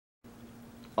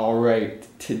Alright,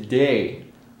 today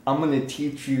I'm going to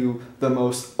teach you the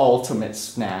most ultimate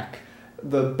snack.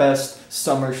 The best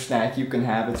summer snack you can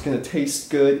have. It's going to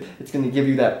taste good. It's going to give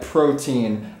you that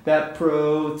protein.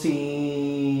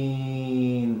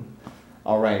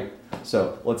 Alright,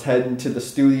 so let's head into the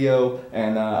studio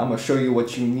and I'm going to show you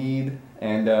what you need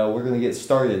and we're going to get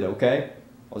started, okay?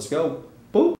 Let's go.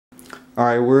 Boop.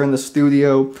 Alright, we're in the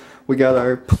studio. We got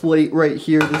our plate right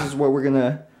here. This is what we're going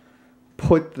to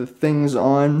put the things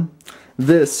on.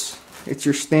 It's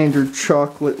your standard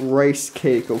chocolate rice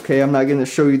cake, okay? I'm not going to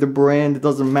show you the brand, it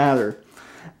doesn't matter.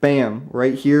 Bam,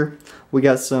 right here, we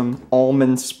got some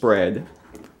almond spread.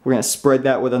 We're going to spread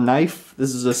that with a knife.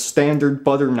 This is a standard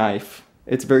butter knife.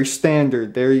 It's very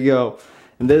standard, there you go.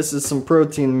 And this is some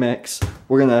protein mix.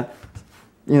 We're going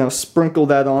to, sprinkle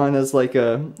that on as like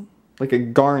a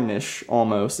garnish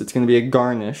almost. It's going to be a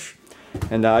garnish.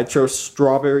 And I chose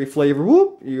strawberry flavor.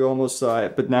 Whoop! You almost saw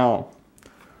it, but now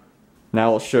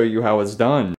I'll show you how it's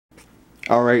done.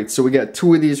 Alright, so we got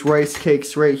two of these rice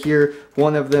cakes right here.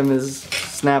 One of them is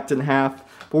snapped in half,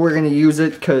 but we're going to use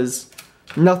it because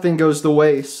nothing goes to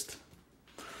waste.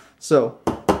 So,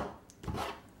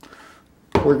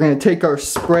 we're going to take our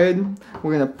spread,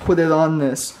 we're going to put it on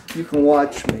this. You can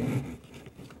watch me.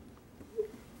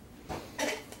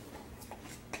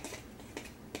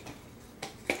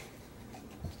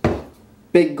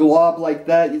 Big glob like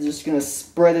that, you're just going to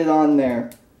spread it on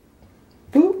there.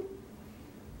 Boop.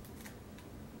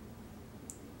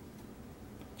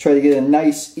 Try to get a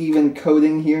nice even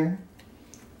coating here.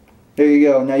 There you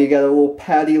go. Now you got a little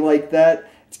patty like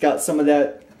that. It's got some of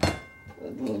that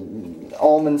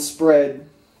almond spread.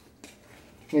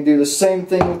 You can do the same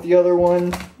thing with the other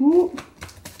one. Whoop.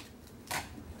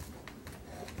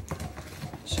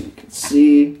 So you can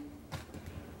see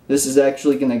this is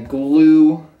actually going to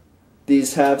glue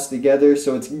these halves together,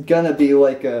 so it's going to be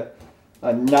like a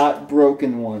not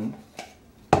broken one.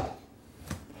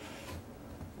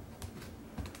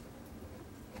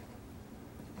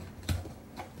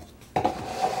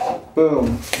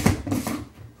 Boom.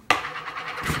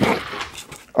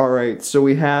 Alright, so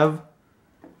we have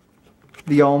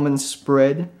the almond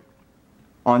spread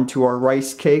onto our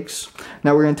rice cakes.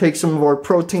 Now we're going to take some of our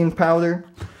protein powder.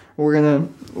 We're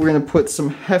gonna put some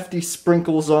hefty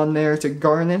sprinkles on there to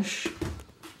garnish.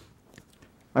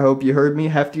 I hope you heard me.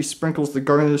 Hefty sprinkles to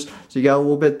garnish. So you got a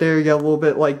little bit there, you got a little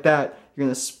bit like that. You're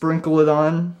gonna sprinkle it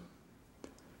on.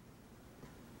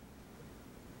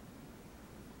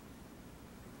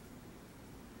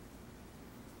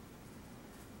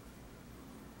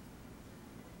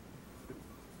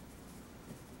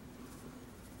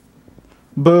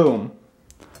 Boom.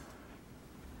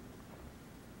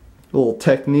 A little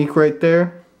technique right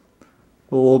there.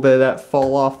 A little bit of that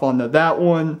fall off onto that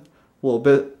one. A little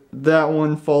bit that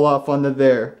one fall off onto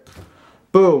there.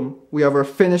 Boom. We have our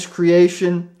finished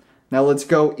creation. Now let's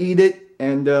go eat it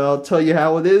and I'll tell you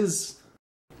how it is.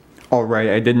 Alright,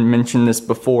 I didn't mention this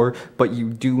before, but you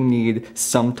do need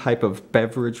some type of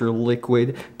beverage or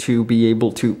liquid to be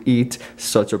able to eat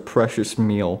such a precious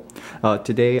meal.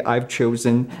 Today I've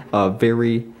chosen a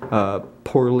very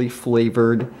poorly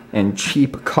flavored and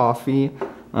cheap coffee.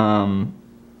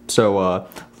 So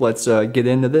let's get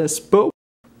into this. Boom!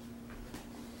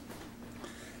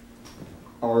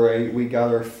 Alright, we got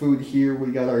our food here,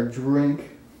 we got our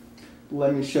drink.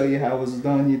 Let me show you how it's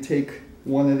done. You take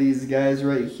one of these guys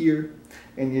right here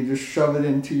and you just shove it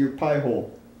into your pie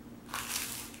hole.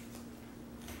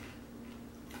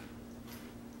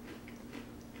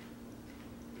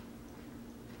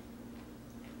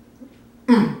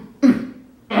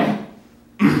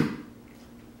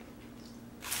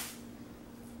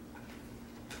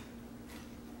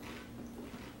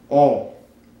 Oh.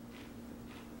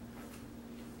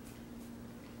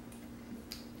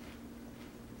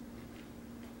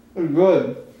 It's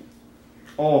good.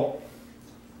 Oh.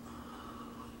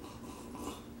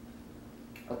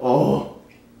 Oh.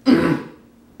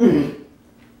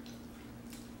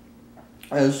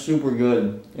 That is super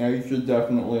good. Yeah, you should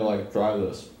definitely try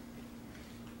this.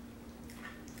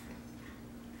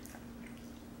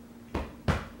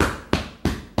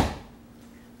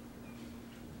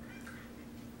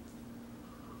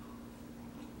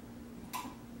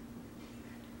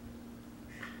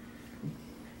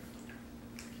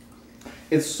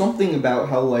 It's something about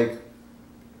how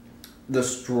the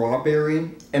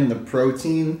strawberry and the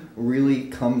protein really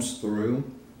comes through.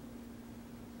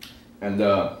 And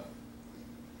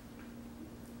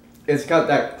it's got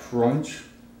that crunch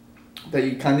that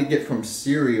you kind of get from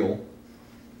cereal,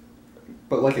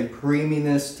 but like a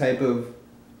creaminess type of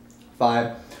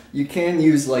vibe. You can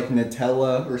use like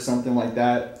Nutella or something like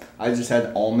that. I just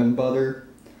had almond butter.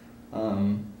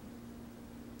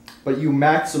 but you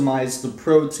maximize the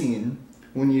protein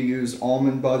when you use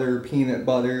almond butter, peanut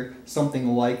butter, something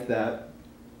like that.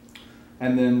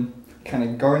 And then kind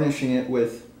of garnishing it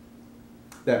with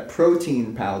that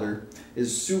protein powder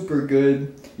is super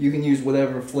good. You can use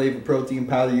whatever flavor protein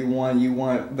powder you want. You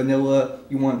want vanilla,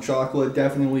 you want chocolate,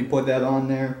 definitely put that on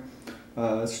there.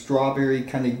 Strawberry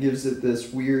kind of gives it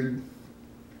this weird,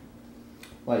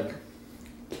 like,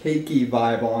 cakey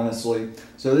vibe, honestly.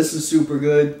 So this is super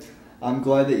good. I'm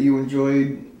glad that you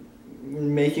enjoyed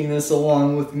making this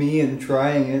along with me and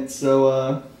trying it.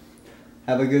 So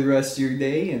have a good rest of your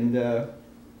day, and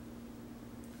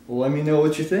let me know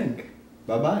what you think.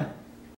 Bye bye.